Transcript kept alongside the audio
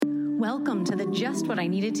Welcome to the Just What I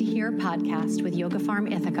Needed to Hear podcast with Yoga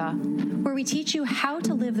Farm Ithaca, where we teach you how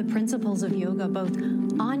to live the principles of yoga both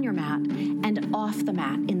on your mat and off the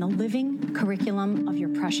mat in the living curriculum of your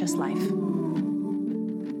precious life.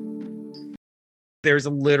 There's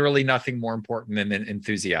literally nothing more important than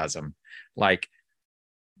enthusiasm. Like,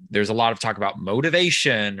 there's a lot of talk about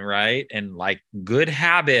motivation, right? And like good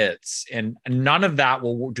habits, and none of that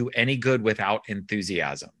will do any good without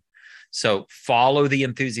enthusiasm. So follow the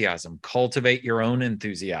enthusiasm, cultivate your own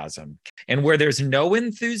enthusiasm. And where there's no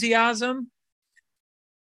enthusiasm,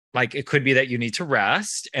 like it could be that you need to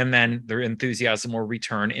rest and then their enthusiasm will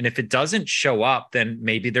return. And if it doesn't show up, then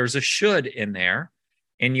maybe there's a should in there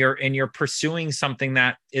and you're pursuing something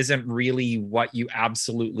that isn't really what you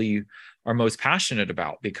absolutely are most passionate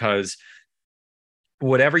about, because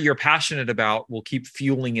whatever you're passionate about will keep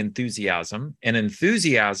fueling enthusiasm. And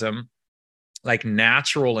enthusiasm, like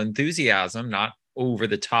natural enthusiasm, not over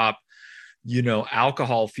the top,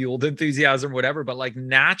 alcohol fueled enthusiasm, whatever, but like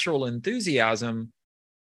natural enthusiasm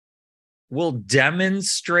will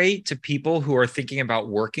demonstrate to people who are thinking about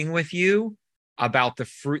working with you about the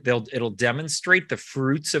fruit. It'll demonstrate the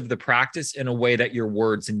fruits of the practice in a way that your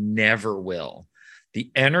words never will.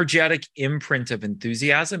 The energetic imprint of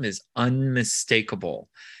enthusiasm is unmistakable.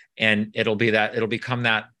 And it'll become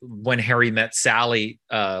that When Harry Met Sally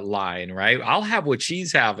line, right? I'll have what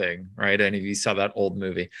she's having, right? Any of you saw that old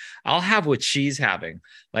movie? I'll have what she's having.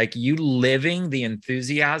 Like, you living the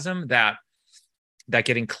enthusiasm that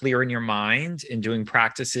getting clear in your mind and doing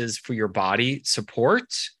practices for your body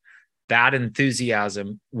support, that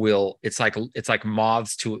enthusiasm it's like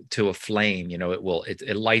moths to a flame.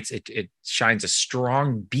 It shines a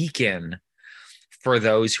strong beacon for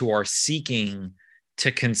those who are seeking to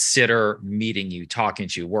consider meeting you, talking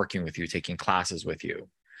to you, working with you, taking classes with you.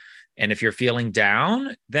 And if you're feeling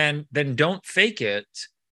down, then don't fake it.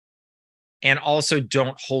 And also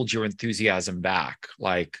don't hold your enthusiasm back.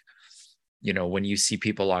 Like, when you see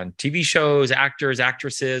people on TV shows, actors,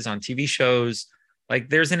 actresses on TV shows, like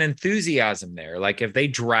there's an enthusiasm there. Like if they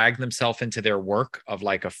drag themselves into their work of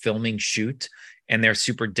like a filming shoot and they're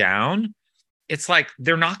super down, it's like,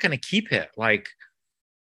 they're not going to keep it. Like,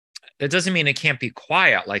 that doesn't mean it can't be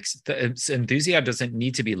quiet. Like, the enthusiasm doesn't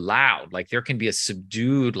need to be loud. Like, there can be a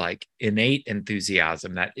subdued, like innate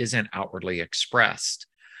enthusiasm that isn't outwardly expressed.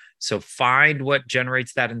 So find what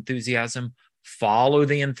generates that enthusiasm, follow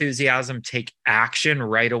the enthusiasm, take action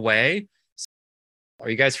right away. Are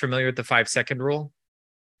you guys familiar with the 5-second rule?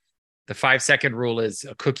 The 5-second rule is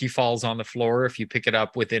a cookie falls on the floor. If you pick it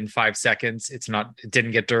up within 5 seconds, it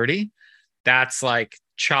didn't get dirty. That's like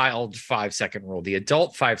child 5-second rule. The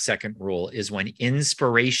adult 5-second rule is when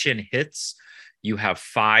inspiration hits, you have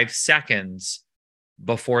 5 seconds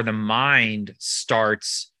before the mind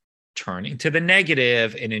starts turning to the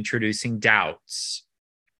negative and introducing doubts.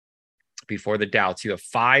 Before the doubts, you have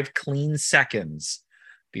 5 clean seconds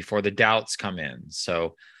before the doubts come in.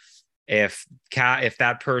 So if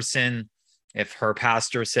her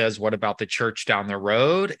pastor says, "What about the church down the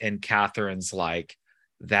road?" and Catherine's like,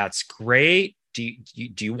 "That's great. Do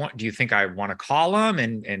you think I want to call him?"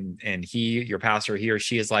 And your pastor, he or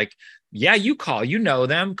she is like, "Yeah, you call. You know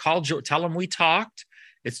them. Call. Tell him we talked.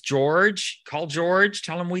 It's George. Call George.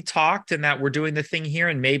 Tell him we talked and that we're doing the thing here.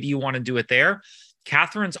 And maybe you want to do it there."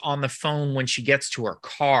 Catherine's on the phone when she gets to her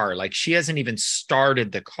car. Like, she hasn't even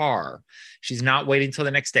started the car. She's not waiting till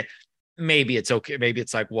the next day. Maybe it's okay. Maybe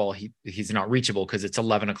it's like, well, he's not reachable because it's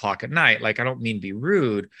 11 o'clock at night. Like, I don't mean be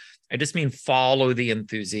rude. I just mean follow the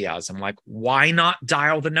enthusiasm. Like, why not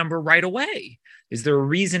dial the number right away? Is there a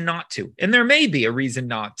reason not to? And there may be a reason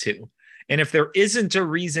not to. And if there isn't a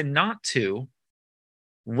reason not to,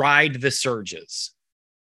 ride the surges.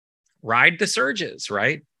 Ride the surges,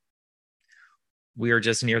 right? We are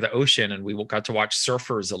just near the ocean and we got to watch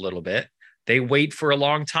surfers a little bit. They wait for a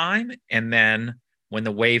long time. And then when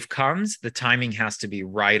the wave comes, the timing has to be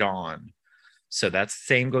right on. So that's the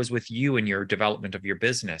same goes with you in your development of your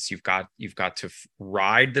business. You've got to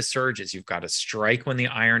ride the surges. You've got to strike when the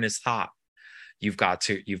iron is hot. You've got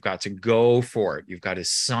to go for it. You've got to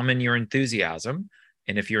summon your enthusiasm.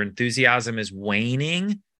 And if your enthusiasm is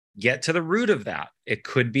waning, get to the root of that. It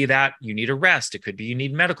could be that you need a rest. It could be you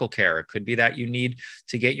need medical care. It could be that you need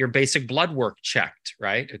to get your basic blood work checked,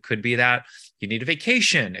 right? It could be that you need a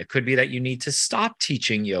vacation. It could be that you need to stop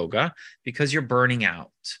teaching yoga because you're burning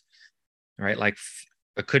out, right? Like,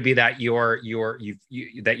 it could be that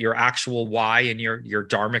that your actual why and your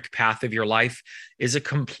dharmic path of your life is a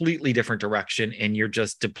completely different direction, and you're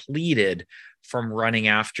just depleted from running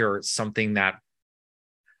after something that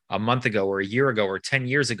a month ago or a year ago or 10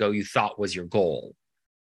 years ago you thought was your goal.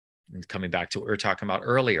 And coming back to what we were talking about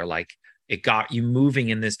earlier, like it got you moving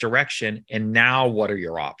in this direction. And now what are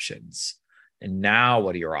your options? And now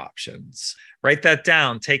what are your options? Write that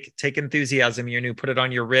down. Take enthusiasm, your new, put it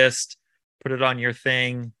on your wrist, put it on your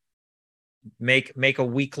thing. Make a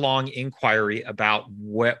week-long inquiry about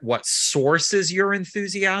what sources your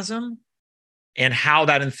enthusiasm and how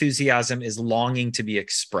that enthusiasm is longing to be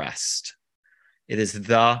expressed. It is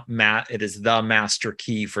the master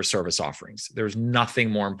key for service offerings. There's nothing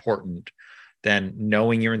more important than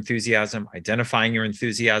knowing your enthusiasm, identifying your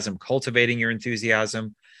enthusiasm, cultivating your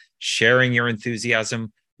enthusiasm, sharing your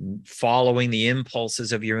enthusiasm, following the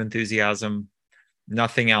impulses of your enthusiasm.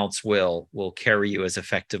 Nothing else will carry you as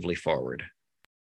effectively forward.